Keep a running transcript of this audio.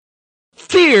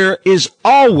fear is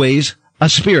always a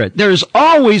spirit. There's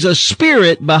always a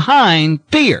spirit behind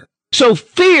fear. So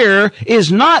fear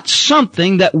is not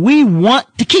something that we want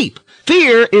to keep.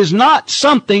 Fear is not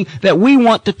something that we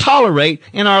want to tolerate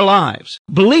in our lives.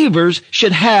 Believers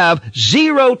should have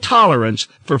zero tolerance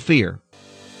for fear.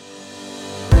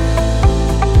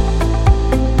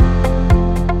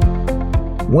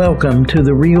 Welcome to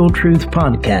the Real Truth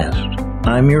Podcast.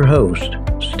 I'm your host,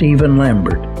 Stephen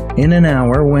Lambert. In an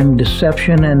hour when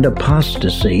deception and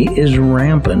apostasy is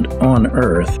rampant on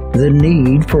earth, the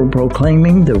need for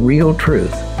proclaiming the real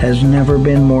truth has never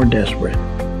been more desperate.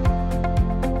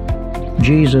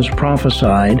 Jesus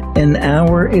prophesied, "An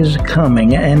hour is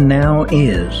coming and now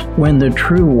is, when the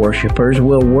true worshipers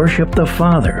will worship the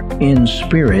Father in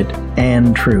spirit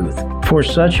and truth. For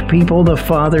such people the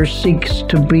Father seeks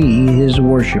to be His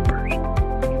worshipers."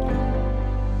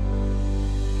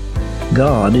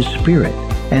 God is spirit,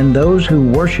 and those who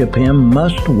worship Him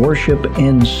must worship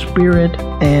in spirit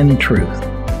and truth.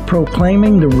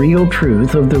 Proclaiming the real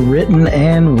truth of the written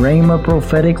and Rhema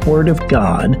prophetic Word of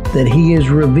God that He is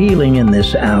revealing in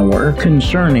this hour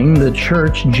concerning the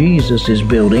church Jesus is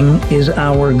building is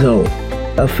our goal.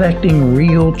 Affecting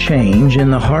real change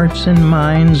in the hearts and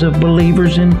minds of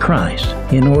believers in Christ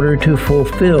in order to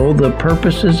fulfill the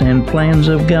purposes and plans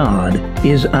of God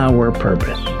is our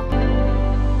purpose.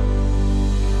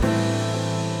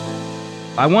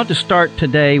 I want to start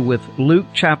today with Luke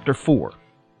chapter 4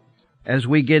 as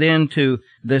we get into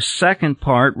this second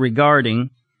part regarding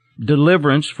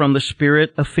deliverance from the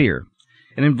spirit of fear.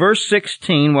 And in verse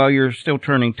 16, while you're still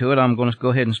turning to it, I'm going to go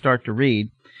ahead and start to read.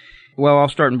 Well, I'll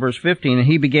start in verse 15. "And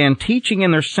he began teaching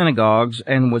in their synagogues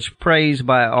and was praised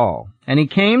by all. And he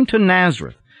came to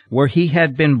Nazareth, where he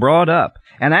had been brought up.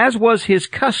 And as was his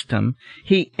custom,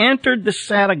 he entered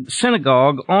the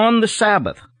synagogue on the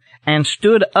Sabbath and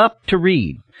stood up to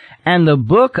read. And the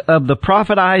book of the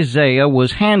prophet Isaiah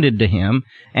was handed to him,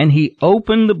 and he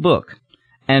opened the book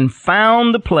and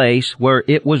found the place where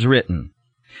it was written,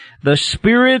 'The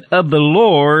Spirit of the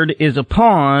Lord is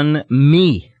upon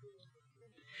me.'"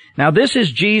 Now this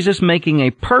is Jesus making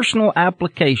a personal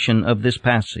application of this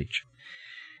passage.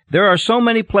 There are so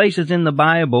many places in the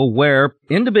Bible where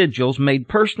individuals made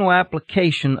personal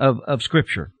application of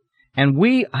Scripture. And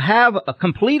we have a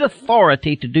complete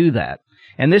authority to do that.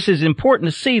 And this is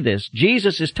important to see this.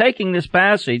 Jesus is taking this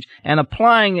passage and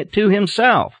applying it to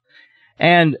himself.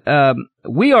 And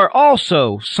we are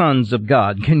also sons of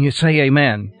God. Can you say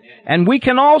amen? And we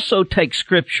can also take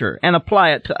Scripture and apply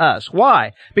it to us.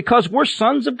 Why? Because we're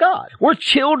sons of God. We're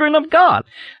children of God.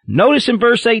 Notice in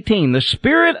verse 18, "The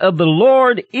Spirit of the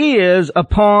Lord is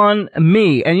upon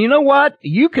me." And you know what?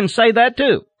 You can say that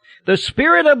too. The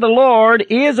Spirit of the Lord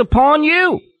is upon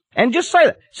you. And just say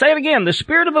that. Say it again. The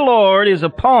Spirit of the Lord is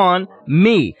upon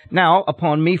me. Now,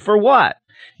 upon me for what?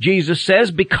 Jesus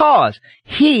says, because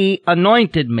He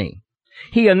anointed me.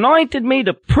 He anointed me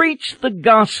to preach the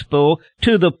gospel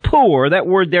to the poor. That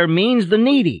word there means the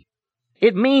needy.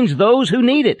 It means those who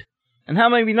need it. And how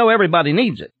many of you know everybody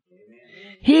needs it?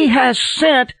 He has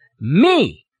sent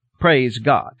me, praise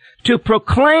God, to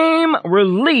proclaim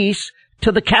release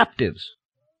to the captives.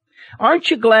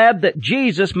 Aren't you glad that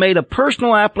Jesus made a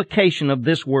personal application of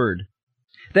this word?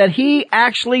 That He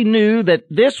actually knew that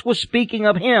this was speaking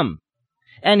of Him.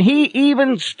 And He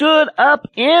even stood up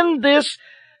in this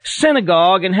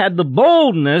synagogue and had the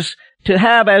boldness to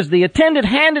have, as the attendant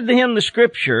handed to him the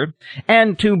Scripture,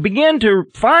 and to begin to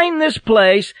find this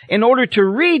place in order to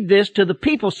read this to the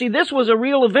people. See, this was a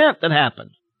real event that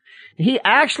happened. He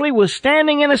actually was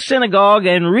standing in a synagogue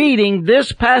and reading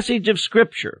this passage of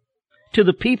Scripture to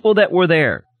the people that were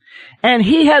there. And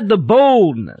he had the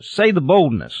boldness, say the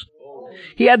boldness.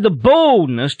 He had the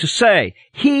boldness to say,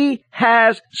 "He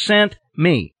has sent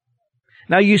me."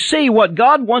 Now you see what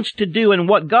God wants to do and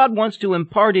what God wants to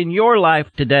impart in your life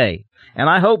today. And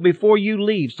I hope before you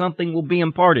leave, something will be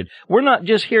imparted. We're not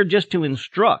just here just to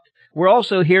instruct. We're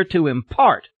also here to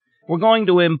impart. We're going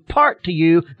to impart to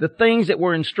you the things that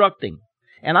we're instructing.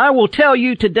 And I will tell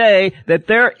you today that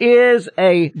there is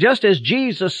just as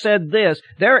Jesus said this,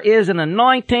 there is an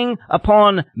anointing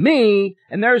upon me,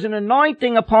 and there's an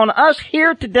anointing upon us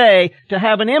here today to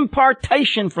have an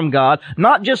impartation from God,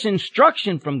 not just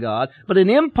instruction from God, but an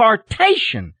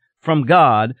impartation from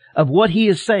God of what He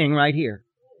is saying right here.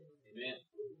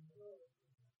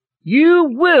 You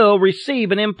will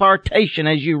receive an impartation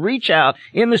as you reach out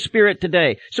in the Spirit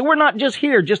today. So we're not just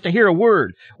here just to hear a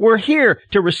word. We're here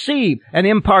to receive an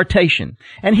impartation.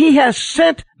 And He has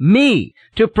sent me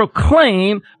to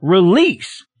proclaim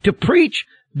release, to preach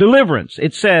deliverance.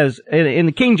 It says in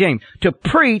the King James, to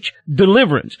preach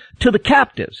deliverance to the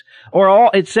captives.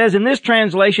 It says in this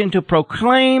translation, to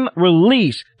proclaim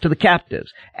release to the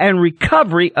captives and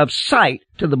recovery of sight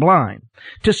to the blind.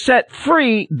 To set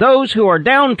free those who are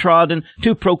downtrodden,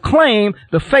 to proclaim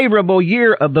the favorable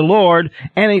year of the Lord.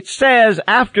 And it says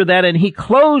after that, and he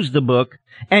closed the book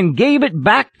and gave it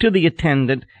back to the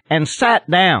attendant and sat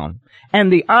down.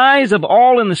 And the eyes of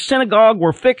all in the synagogue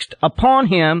were fixed upon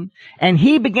him, and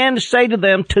he began to say to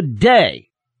them, today,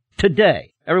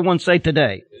 everyone say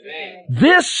today,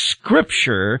 this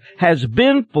scripture has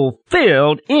been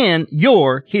fulfilled in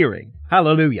your hearing.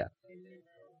 Hallelujah.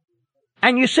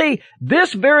 And you see,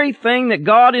 this very thing that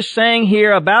God is saying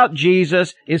here about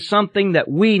Jesus is something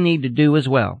that we need to do as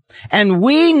well. And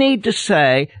we need to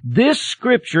say, this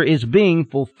scripture is being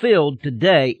fulfilled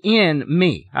today in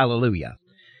me. Hallelujah.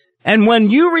 And when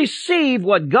you receive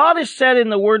what God has said in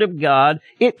the Word of God,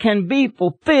 it can be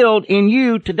fulfilled in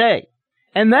you today.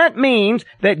 And that means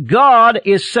that God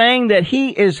is saying that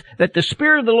that the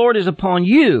Spirit of the Lord is upon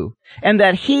you, and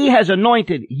that He has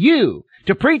anointed you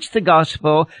to preach the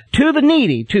gospel to the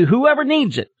needy, to whoever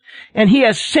needs it. And He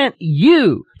has sent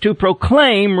you to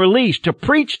proclaim release, to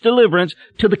preach deliverance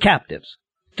to the captives,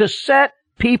 to set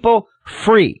people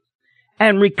free,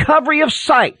 and recovery of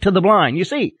sight to the blind. You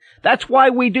see, that's why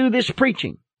we do this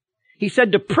preaching. He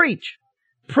said to preach.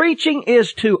 Preaching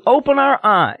is to open our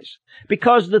eyes,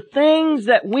 because the things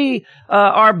that we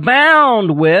are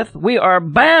bound with, we are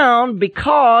bound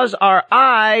because our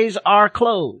eyes are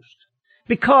closed,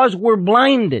 because we're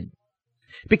blinded,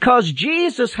 because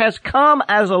Jesus has come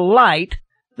as a light.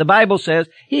 The Bible says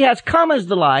He has come as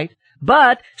the light,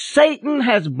 but Satan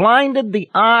has blinded the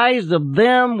eyes of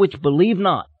them which believe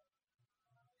not.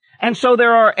 And so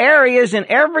there are areas in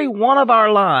every one of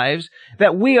our lives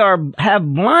that we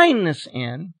have blindness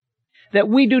in, that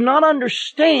we do not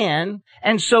understand.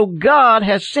 And so God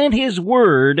has sent His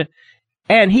Word,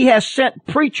 and He has sent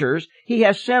preachers, He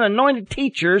has sent anointed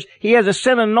teachers, He has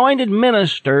sent anointed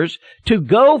ministers to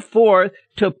go forth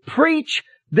to preach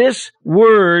this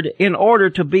Word in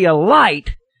order to be a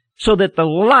light, so that the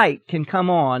light can come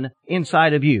on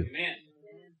inside of you. Amen.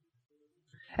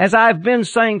 As I've been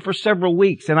saying for several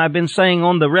weeks, and I've been saying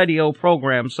on the radio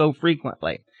program so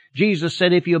frequently, Jesus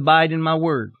said, if you abide in my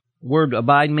word. Word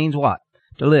abide means what?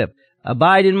 To live.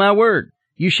 Abide in my word.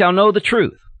 You shall know the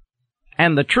truth,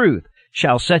 and the truth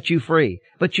shall set you free.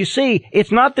 But you see,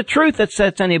 it's not the truth that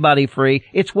sets anybody free.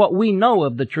 It's what we know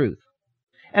of the truth.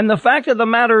 And the fact of the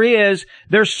matter is,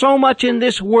 there's so much in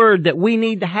this word that we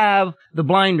need to have the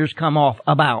blinders come off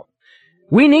about.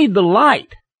 We need the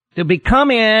light to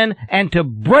come in and to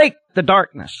break the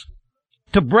darkness.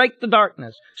 To break the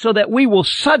darkness, so that we will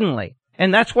suddenly,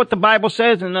 and that's what the Bible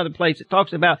says in another place. It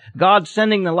talks about God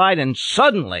sending the light, and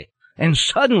suddenly,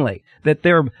 that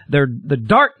the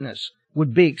darkness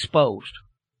would be exposed.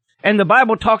 And the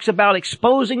Bible talks about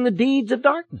exposing the deeds of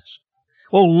darkness.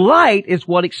 Well, light is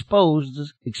what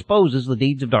exposes the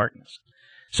deeds of darkness.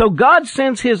 So God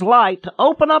sends His light to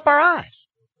open up our eyes.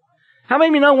 How many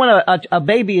of you know when a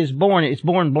baby is born, it's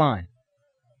born blind?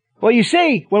 Well, you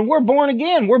see, when we're born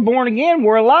again,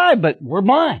 we're alive, but we're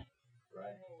blind.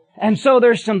 And so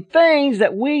there's some things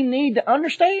that we need to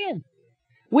understand.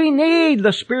 We need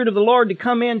the Spirit of the Lord to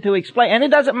come in to explain. And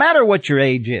it doesn't matter what your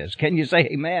age is. Can you say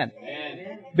amen?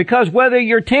 Amen. Because whether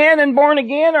you're 10 and born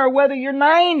again, or whether you're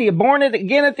 90, born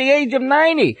again at the age of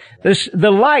 90,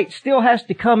 the light still has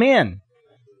to come in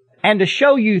and to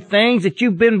show you things that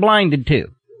you've been blinded to.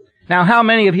 Now, how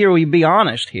many of you will be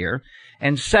honest here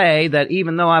and say that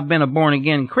even though I've been a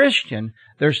born-again Christian,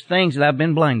 there's things that I've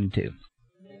been blinded to?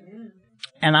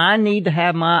 And I need to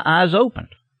have my eyes opened.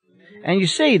 And you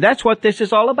see, that's what this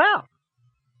is all about.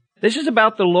 This is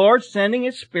about the Lord sending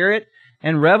His Spirit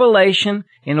and revelation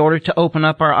in order to open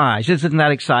up our eyes. Isn't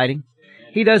that exciting?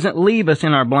 He doesn't leave us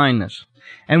in our blindness.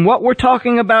 And what we're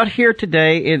talking about here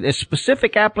today is a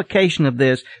specific application of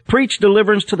this. Preach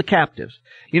deliverance to the captives.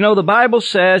 You know, the Bible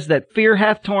says that fear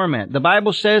hath torment. The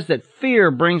Bible says that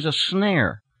fear brings a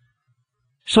snare,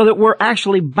 so that we're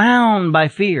actually bound by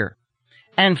fear.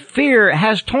 And fear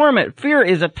has torment. Fear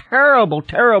is a terrible,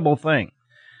 terrible thing.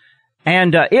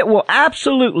 And it will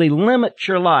absolutely limit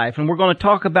your life. And we're going to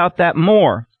talk about that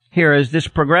more here as this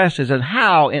progresses, and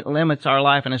how it limits our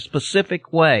life in a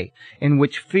specific way in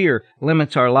which fear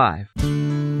limits our life.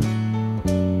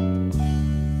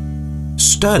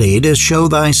 Study to show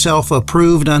thyself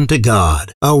approved unto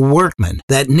God, a workman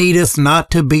that needeth not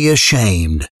to be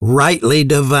ashamed, rightly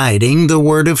dividing the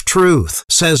word of truth,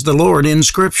 says the Lord in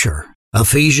Scripture.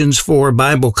 Ephesians 4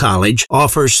 Bible College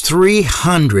offers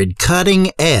 300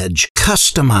 cutting-edge,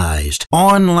 customized,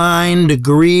 online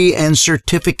degree and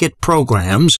certificate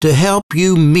programs to help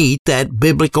you meet that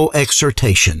biblical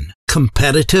exhortation.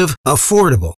 Competitive,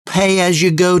 affordable,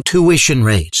 pay-as-you-go tuition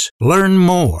rates. Learn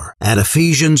more at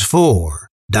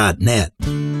Ephesians4.net.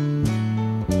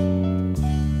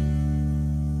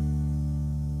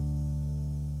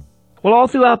 Well, all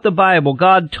throughout the Bible,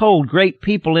 God told great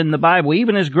people in the Bible,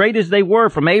 even as great as they were,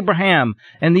 from Abraham,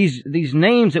 and these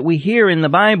names that we hear in the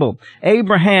Bible,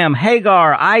 Abraham,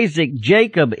 Hagar, Isaac,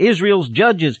 Jacob, Israel's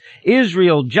judges,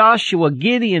 Israel, Joshua,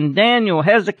 Gideon, Daniel,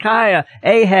 Hezekiah,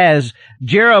 Ahaz,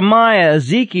 Jeremiah,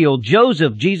 Ezekiel,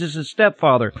 Joseph, Jesus'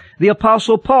 stepfather, the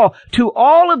Apostle Paul. To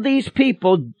all of these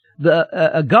people,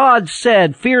 God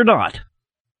said, "Fear not."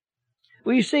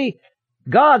 Well, you see,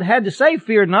 God had to say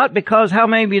fear not, because how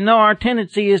many of you know our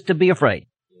tendency is to be afraid?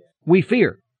 We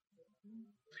fear.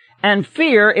 And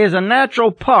fear is a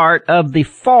natural part of the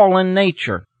fallen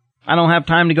nature. I don't have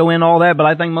time to go into all that, but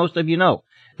I think most of you know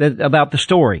about the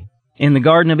story in the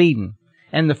Garden of Eden.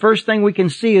 And the first thing we can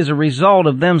see as a result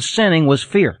of them sinning was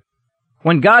fear.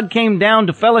 When God came down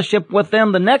to fellowship with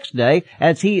them the next day,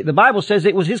 the Bible says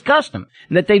it was His custom,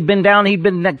 that he'd been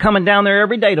coming down there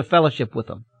every day to fellowship with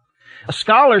them.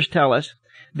 Scholars tell us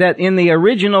that in the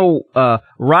original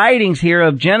writings here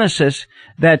of Genesis,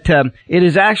 that it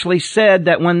is actually said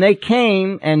that when they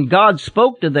came and God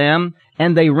spoke to them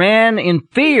and they ran in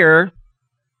fear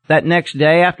that next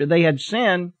day after they had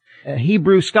sinned,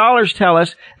 Hebrew scholars tell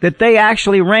us that they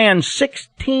actually ran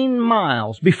 16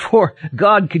 miles before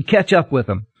God could catch up with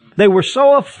them. They were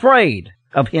so afraid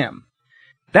of Him.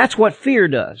 That's what fear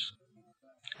does.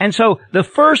 And so the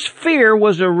first fear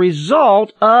was a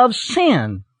result of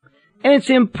sin. And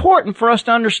it's important for us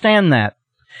to understand that.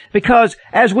 Because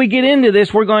as we get into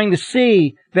this, we're going to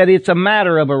see that it's a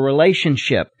matter of a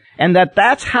relationship. And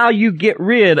that's how you get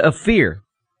rid of fear.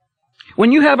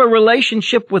 When you have a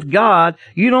relationship with God,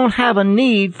 you don't have a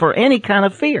need for any kind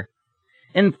of fear.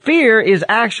 And fear is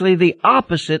actually the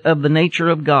opposite of the nature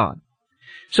of God.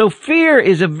 So fear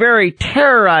is a very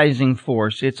terrorizing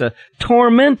force. It's a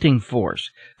tormenting force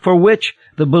for which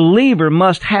the believer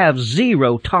must have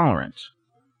zero tolerance.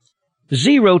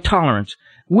 Zero tolerance.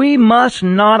 We must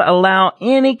not allow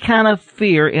any kind of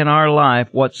fear in our life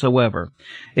whatsoever.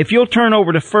 If you'll turn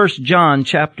over to 1 John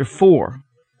chapter 4,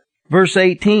 verse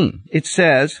 18, it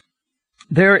says,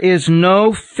 "There is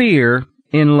no fear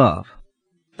in love."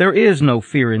 There is no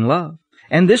fear in love.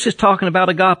 And this is talking about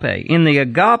agape. In the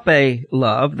agape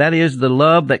love, that is the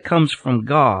love that comes from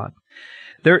God,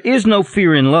 there is no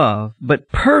fear in love, but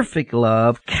perfect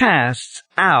love casts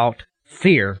out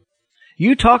fear.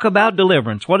 You talk about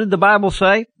deliverance. What did the Bible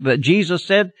say? That Jesus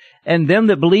said, "And them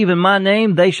that believe in my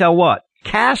name, they shall" what?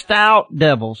 "Cast out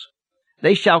devils."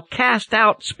 They shall cast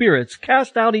out spirits,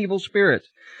 cast out evil spirits.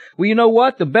 Well, you know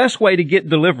what? The best way to get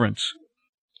deliverance,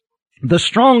 the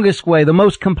strongest way, the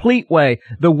most complete way,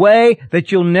 the way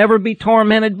that you'll never be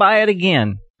tormented by it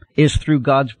again, is through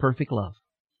God's perfect love.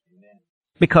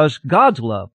 Because God's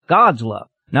love.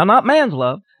 Now, not man's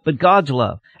love, but God's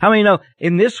love. How many know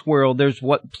in this world there's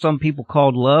what some people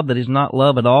call love that is not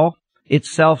love at all? It's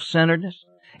self-centeredness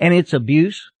and it's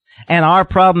abuse. And our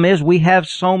problem is we have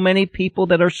so many people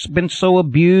that are been so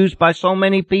abused by so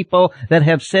many people that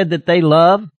have said that they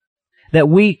love, that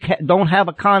we don't have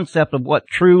a concept of what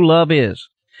true love is.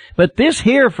 But this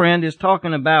here, friend, is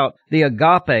talking about the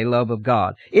agape love of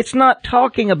God. It's not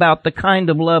talking about the kind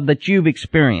of love that you've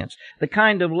experienced, the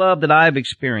kind of love that I've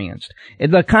experienced,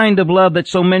 the kind of love that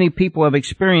so many people have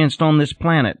experienced on this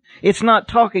planet. It's not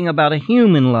talking about a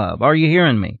human love. Are you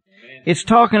hearing me? It's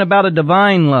talking about a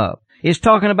divine love. It's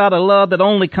talking about a love that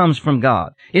only comes from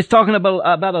God. It's talking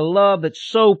about a love that's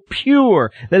so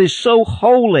pure, that is so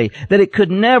holy, that it could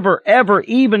never, ever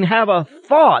even have a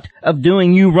thought of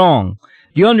doing you wrong.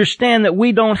 You understand that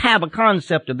we don't have a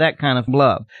concept of that kind of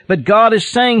love. But God is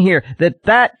saying here that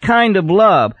that kind of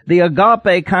love, the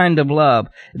agape kind of love,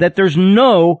 that there's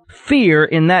no fear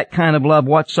in that kind of love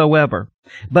whatsoever.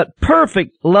 But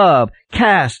perfect love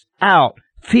casts out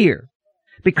fear.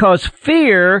 Because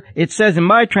fear, it says in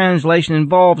my translation,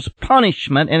 involves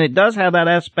punishment, and it does have that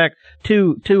aspect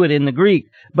to it in the Greek.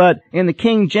 But in the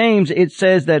King James, it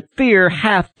says that fear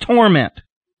hath torment.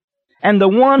 And the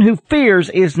one who fears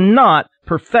is not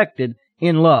perfected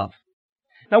in love.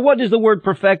 Now, what does the word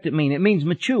perfected mean? It means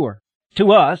mature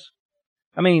to us.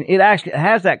 I mean, it actually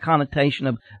has that connotation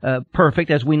of perfect,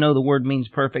 as we know the word means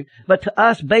perfect. But to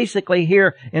us, basically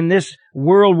here in this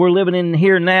world we're living in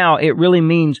here now, it really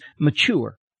means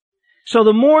mature. So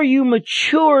the more you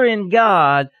mature in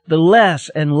God, the less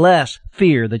and less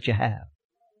fear that you have.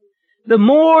 the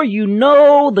more you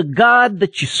know the God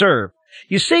that you serve.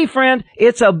 You see, friend,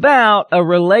 it's about a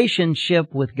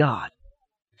relationship with God.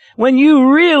 When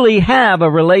you really have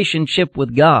a relationship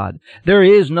with God, there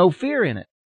is no fear in it.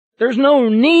 There's no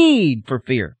need for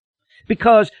fear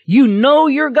because you know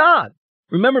your God.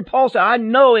 Remember, Paul said, I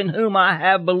know in whom I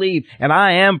have believed, and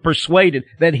I am persuaded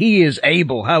that He is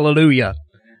able. Hallelujah.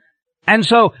 And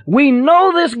so we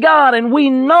know this God, and we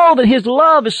know that His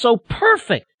love is so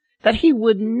perfect that He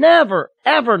would never,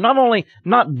 ever, not only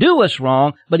not do us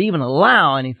wrong, but even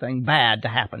allow anything bad to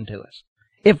happen to us.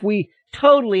 If we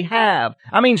totally have,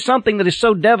 something that is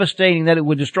so devastating that it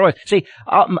would destroy us. See,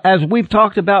 as we've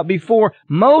talked about before,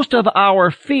 most of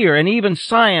our fear, and even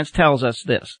science tells us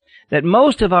this, that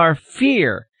most of our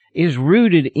fear is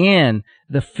rooted in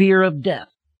the fear of death.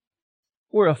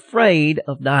 We're afraid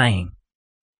of dying.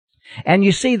 And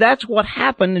you see, that's what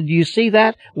happened. Do you see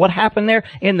that? What happened there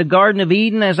in the Garden of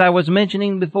Eden, as I was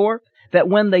mentioning before? That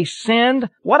when they sinned,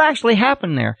 what actually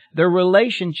happened there? Their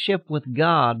relationship with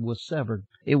God was severed.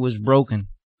 It was broken.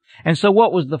 And so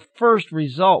what was the first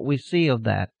result we see of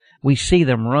that? We see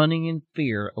them running in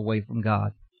fear away from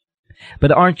God.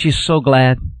 But aren't you so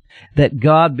glad that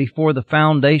God, before the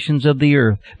foundations of the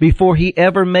earth, before He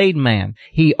ever made man,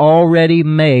 He already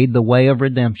made the way of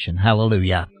redemption.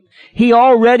 Hallelujah. He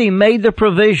already made the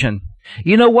provision.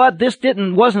 You know what? This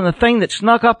wasn't a thing that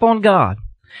snuck up on God.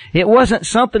 It wasn't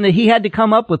something that He had to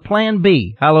come up with plan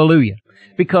B. Hallelujah.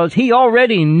 Because He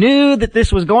already knew that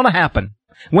this was going to happen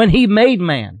when He made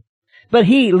man. But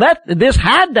this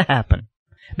had to happen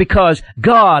because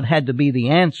God had to be the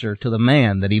answer to the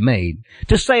man that He made.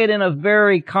 To say it in a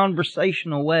very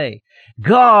conversational way,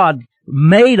 God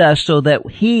made us so that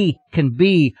He can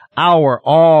be our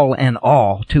all and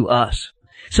all to us.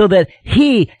 So that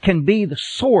He can be the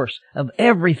source of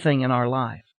everything in our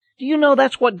life. Do you know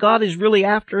that's what God is really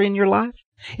after in your life?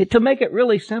 To make it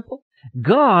really simple,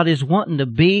 God is wanting to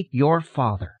be your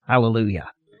Father.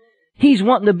 Hallelujah. He's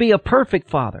wanting to be a perfect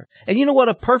Father. And you know what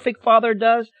a perfect Father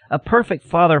does? A perfect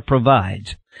Father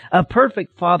provides. A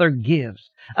perfect Father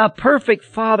gives. A perfect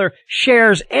Father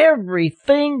shares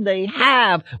everything they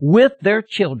have with their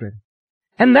children.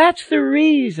 And that's the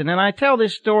reason, and I tell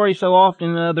this story so often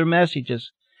in other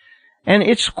messages, and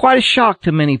it's quite a shock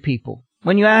to many people.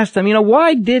 When you ask them,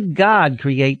 why did God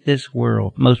create this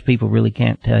world? Most people really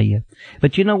can't tell you.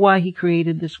 But you know why He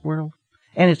created this world?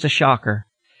 And it's a shocker.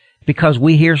 Because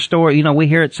we hear we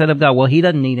hear it said of God, well, He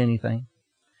doesn't need anything.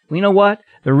 Well, you know what?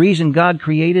 The reason God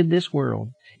created this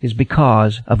world is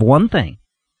because of one thing.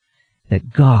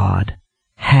 That God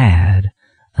had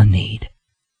a need.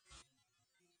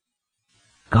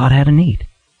 God had a need.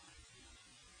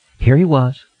 Here He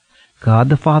was. God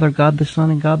the Father, God the Son,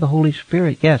 and God the Holy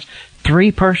Spirit. Yes,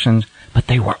 3 persons, but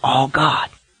they were all God.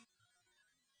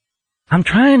 I'm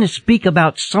trying to speak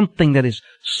about something that is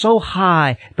so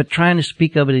high, but trying to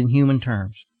speak of it in human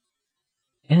terms.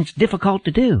 And it's difficult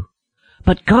to do.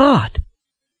 But God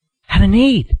had a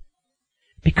need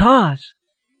because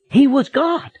He was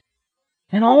God.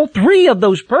 And all 3 of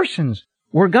those persons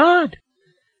were God.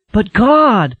 But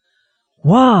God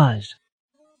was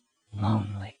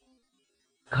lonely.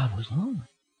 God was lonely.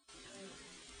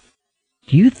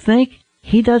 Do you think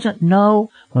He doesn't know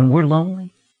when we're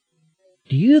lonely?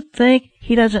 Do you think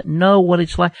He doesn't know what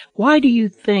it's like? Why do you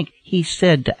think He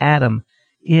said to Adam,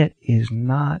 it is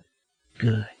not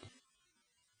good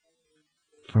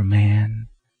for man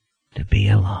to be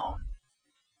alone?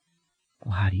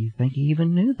 Well, how do you think He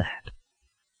even knew that?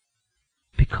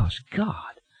 Because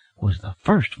God was the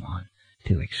first one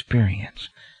to experience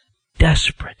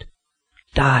desperate,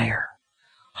 dire,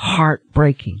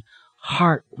 heartbreaking,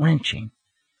 heart-wrenching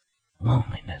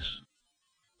loneliness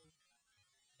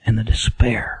and the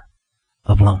despair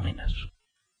of loneliness.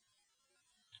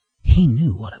 He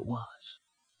knew what it was.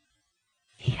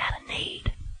 He had a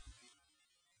need.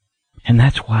 And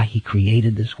that's why He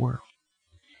created this world.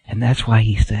 And that's why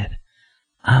He said,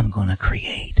 I'm going to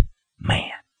create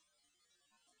man.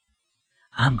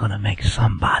 I'm going to make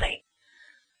somebody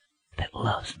that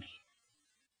loves me.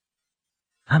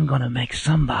 I'm going to make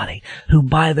somebody who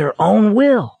by their own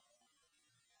will.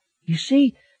 You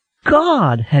see,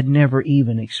 God had never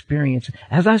even experienced it.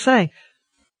 As I say,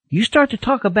 you start to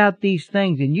talk about these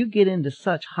things and you get into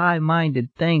such high-minded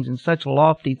things and such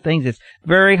lofty things, it's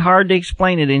very hard to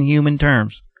explain it in human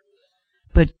terms.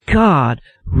 But God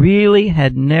really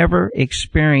had never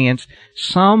experienced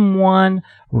someone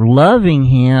loving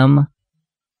Him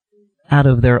out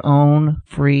of their own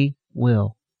free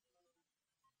will.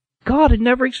 God had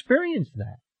never experienced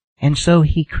that. And so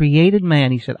He created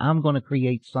man. He said, I'm going to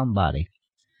create somebody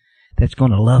that's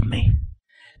going to love me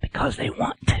because they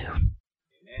want to.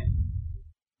 Amen.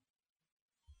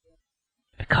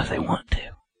 because they want to.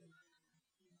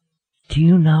 Do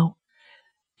you know?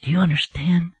 Do you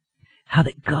understand how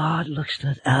that God looks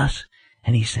at us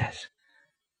and He says,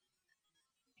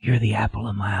 you're the apple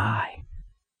of my eye.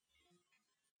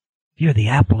 You're the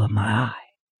apple of my eye.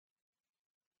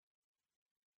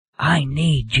 I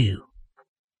need you.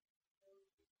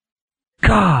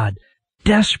 God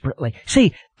desperately.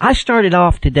 See, I started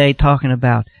off today talking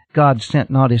about God sent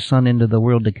not His Son into the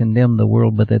world to condemn the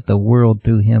world, but that the world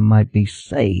through Him might be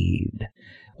saved.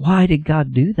 Why did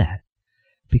God do that?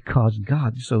 Because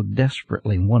God so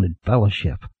desperately wanted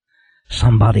fellowship.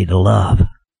 Somebody to love.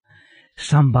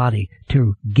 Somebody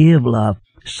to give love.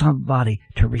 Somebody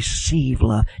to receive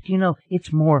love. Do you know,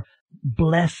 it's more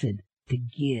blessed to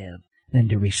give than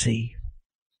to receive.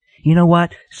 You know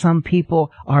what? Some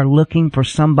people are looking for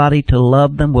somebody to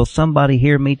love them. Will somebody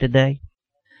hear me today?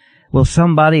 Will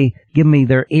somebody give me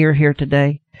their ear here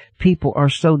today? People are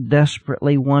so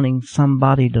desperately wanting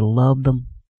somebody to love them.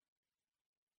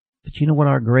 But you know what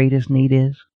our greatest need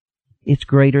is? It's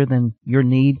greater than your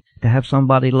need to have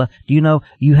somebody love. Do you know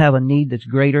you have a need that's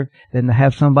greater than to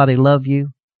have somebody love you?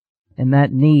 And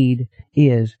that need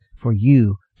is for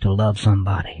you to love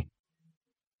somebody.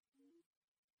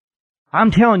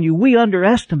 I'm telling you, we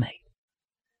underestimate.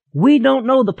 We don't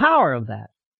know the power of that.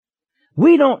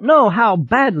 We don't know how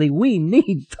badly we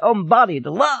need somebody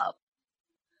to love.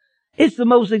 It's the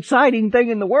most exciting thing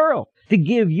in the world to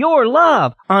give your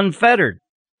love unfettered,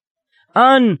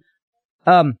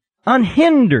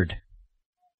 unhindered.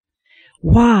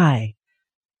 Why?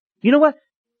 You know what?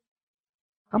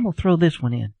 I'm going to throw this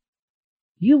one in.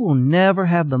 You will never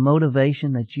have the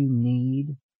motivation that you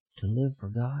need to live for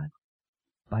God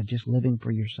by just living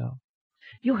for yourself.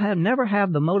 You'll never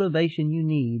have the motivation you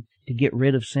need to get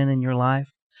rid of sin in your life,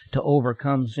 to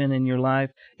overcome sin in your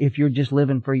life, if you're just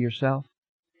living for yourself.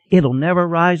 It'll never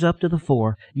rise up to the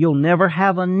fore. You'll never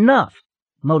have enough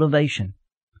motivation.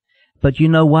 But you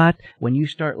know what? When you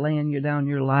start laying down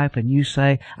your life and you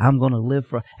say, I'm going to live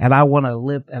for, and I want to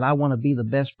live, and I want to be the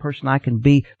best person I can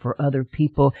be for other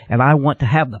people, and I want to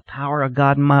have the power of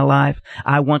God in my life.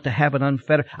 I want to have it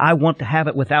unfettered. I want to have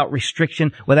it without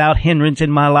restriction, without hindrance in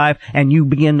my life. And you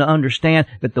begin to understand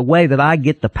that the way that I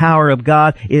get the power of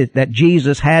God is that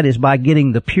Jesus had is by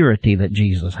getting the purity that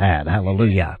Jesus had.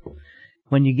 Hallelujah.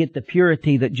 When you get the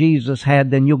purity that Jesus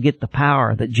had, then you'll get the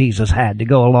power that Jesus had to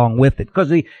go along with it. Because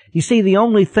you see, the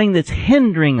only thing that's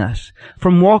hindering us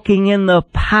from walking in the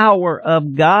power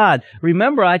of God.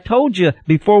 Remember, I told you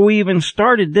before we even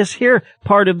started this here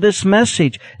part of this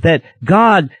message that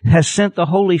God has sent the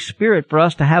Holy Spirit for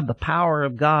us to have the power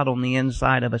of God on the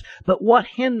inside of us. But what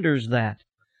hinders that?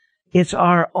 It's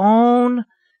our own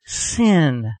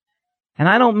sin. And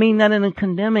I don't mean that in a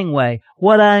condemning way.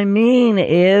 What I mean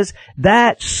is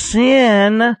that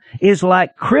sin is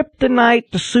like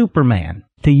kryptonite to Superman,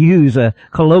 to use a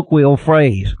colloquial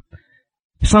phrase.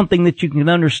 Something that you can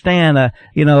understand, a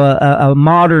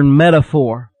modern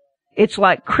metaphor. It's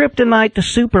like kryptonite to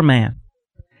Superman.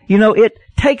 You know, it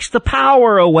takes the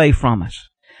power away from us.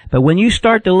 But when you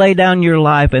start to lay down your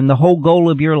life, and the whole goal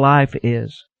of your life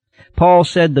is, Paul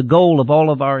said the goal of all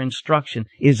of our instruction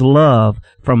is love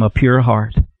from a pure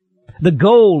heart. The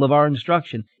goal of our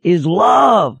instruction is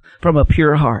love from a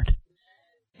pure heart.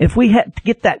 If we had to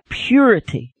get that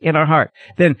purity in our heart,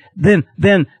 then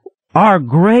our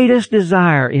greatest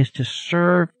desire is to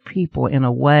serve people in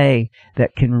a way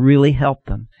that can really help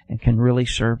them and can really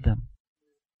serve them.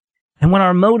 And when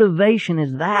our motivation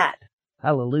is that,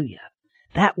 hallelujah,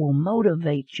 that will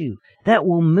motivate you. That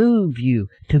will move you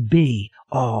to be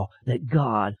all that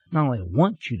God not only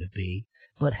wants you to be,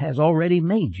 but has already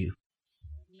made you.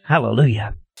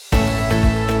 Hallelujah.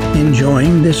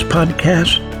 Enjoying this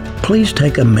podcast? Please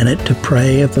take a minute to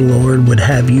pray if the Lord would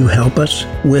have you help us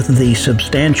with the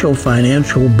substantial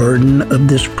financial burden of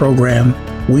this program.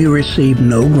 We receive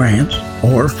no grants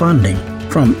or funding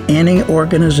from any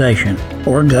organization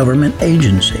or government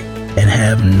agency, and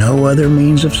have no other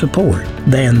means of support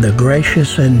than the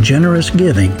gracious and generous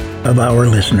giving of our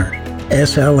listeners.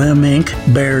 SLM Inc.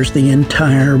 bears the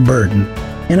entire burden.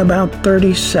 In about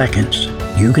 30 seconds,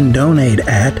 you can donate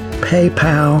at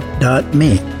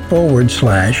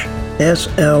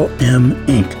paypal.me/SLM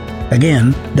Inc.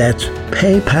 Again, that's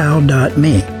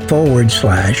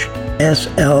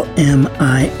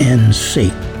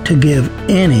paypal.me/SLMINC to give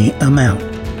any amount.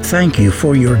 Thank you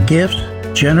for your gifts,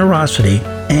 generosity,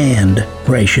 and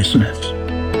graciousness.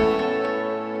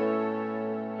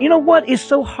 You know what is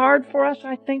so hard for us,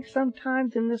 I think,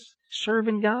 sometimes in this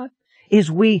serving God?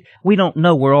 Is we don't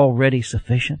know we're already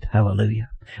sufficient. Hallelujah.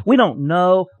 We don't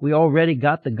know we already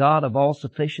got the God of all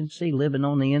sufficiency living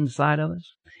on the inside of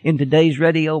us. In today's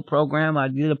radio program, I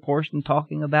did a portion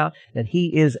talking about that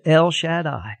He is El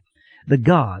Shaddai, the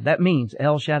God. That means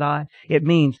El Shaddai. It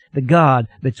means the God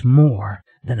that's more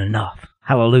than enough.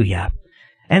 Hallelujah.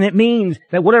 And it means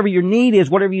that whatever your need is,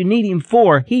 whatever you need Him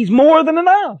for, He's more than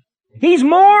enough. He's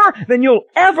more than you'll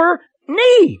ever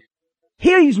need.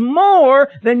 He's more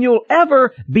than you'll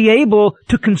ever be able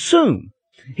to consume.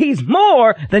 He's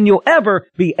more than you'll ever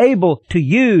be able to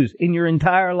use in your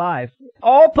entire life.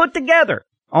 All put together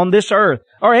on this earth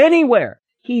or anywhere.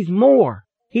 He's more.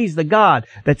 He's the God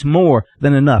that's more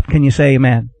than enough. Can you say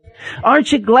amen?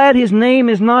 Aren't you glad His name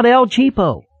is not El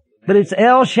Cheapo, but it's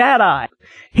El Shaddai?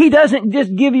 He doesn't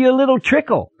just give you a little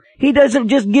trickle. He doesn't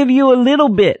just give you a little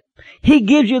bit. He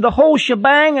gives you the whole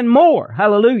shebang and more.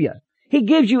 Hallelujah. He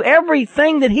gives you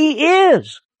everything that He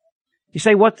is. You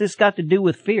say, what's this got to do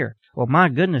with fear? Well, my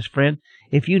goodness, friend,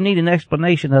 if you need an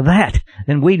explanation of that,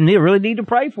 then we really need to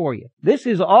pray for you. This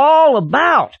is all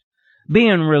about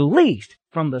being released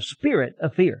from the spirit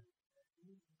of fear.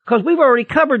 Because we've already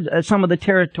covered some of the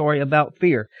territory about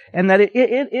fear, and that it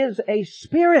is a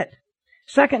spirit.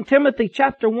 2 Timothy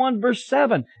chapter 1 verse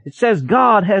 7, it says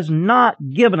God has not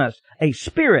given us a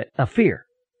spirit of fear.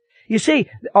 You see,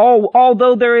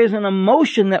 although there is an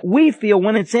emotion that we feel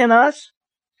when it's in us,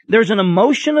 there's an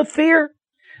emotion of fear,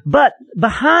 but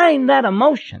behind that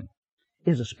emotion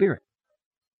is a spirit.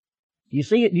 You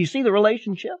see it? Do you see the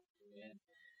relationship?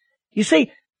 You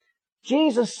see,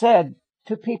 Jesus said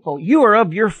to people, you are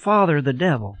of your father, the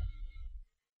devil.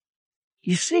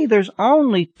 You see, there's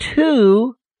only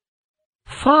two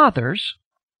fathers.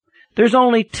 There's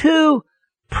only two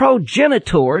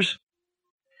progenitors.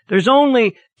 There's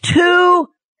only two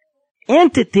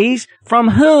entities from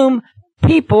whom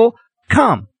people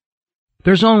come.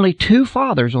 There's only two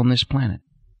fathers on this planet.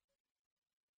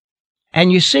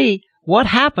 And you see, what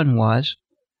happened was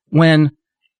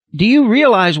do you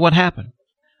realize what happened?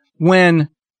 When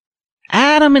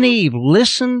Adam and Eve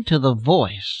listened to the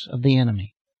voice of the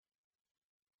enemy,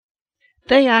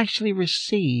 they actually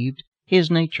received His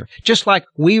nature. Just like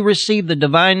we receive the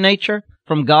divine nature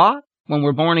from God when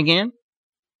we're born again.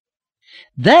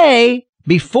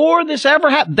 Before this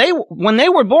ever happened, when they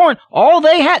were born, all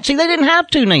they had, they didn't have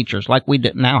two natures like we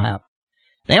now have.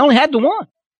 They only had the one.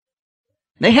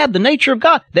 They had the nature of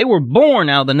God. They were born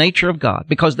out of the nature of God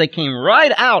because they came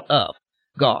right out of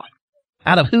God,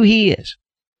 out of who He is.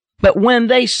 But when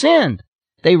they sinned,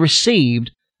 they received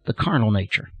the carnal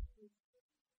nature.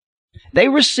 They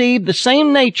received the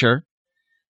same nature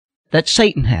that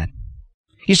Satan had.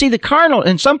 You see, the carnal,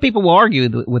 and some people will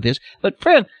argue with this, but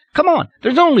friend, come on,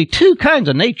 there's only two kinds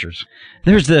of natures.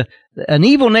 There's an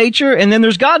evil nature, and then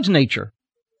there's God's nature.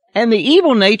 And the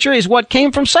evil nature is what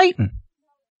came from Satan.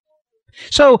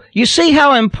 So, you see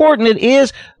how important it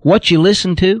is what you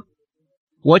listen to,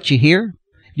 what you hear?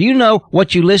 Do you know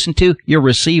what you listen to, you're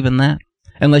receiving that,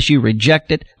 unless you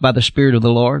reject it by the Spirit of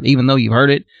the Lord, even though you've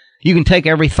heard it? You can take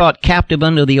every thought captive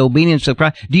under the obedience of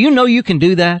Christ. Do you know you can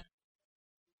do that?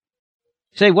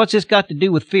 Say, what's this got to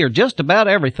do with fear? Just about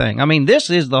everything. I mean, this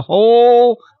is the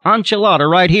whole enchilada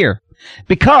right here.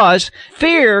 Because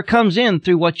fear comes in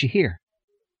through what you hear.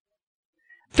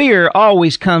 Fear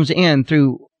always comes in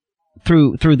through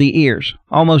the ears.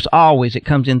 Almost always it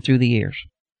comes in through the ears.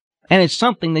 And it's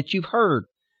something that you've heard.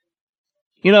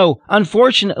 You know,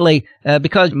 unfortunately,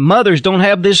 because mothers don't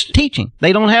have this teaching.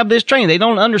 They don't have this training. They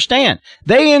don't understand.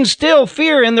 They instill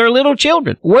fear in their little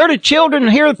children. Where do children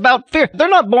hear about fear? They're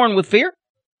not born with fear.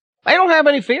 They don't have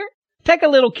any fear. Take a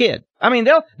little kid. I mean,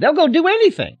 they'll go do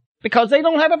anything because they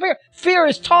don't have a fear. Fear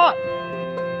is taught.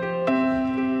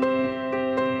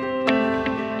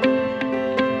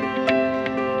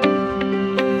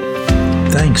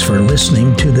 Thanks for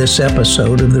listening to this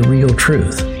episode of The Real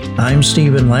Truth. I'm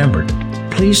Stephen Lambert.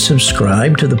 Please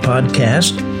subscribe to the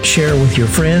podcast, share with your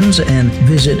friends, and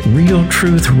visit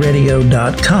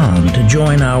realtruthradio.com to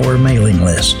join our mailing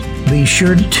list. Be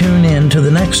sure to tune in to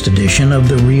the next edition of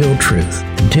The Real Truth.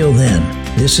 Until then,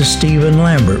 this is Stephen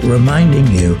Lambert reminding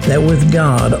you that with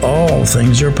God all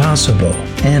things are possible,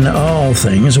 and all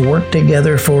things work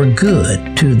together for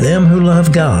good to them who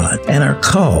love God and are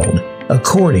called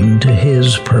according to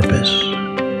His purpose.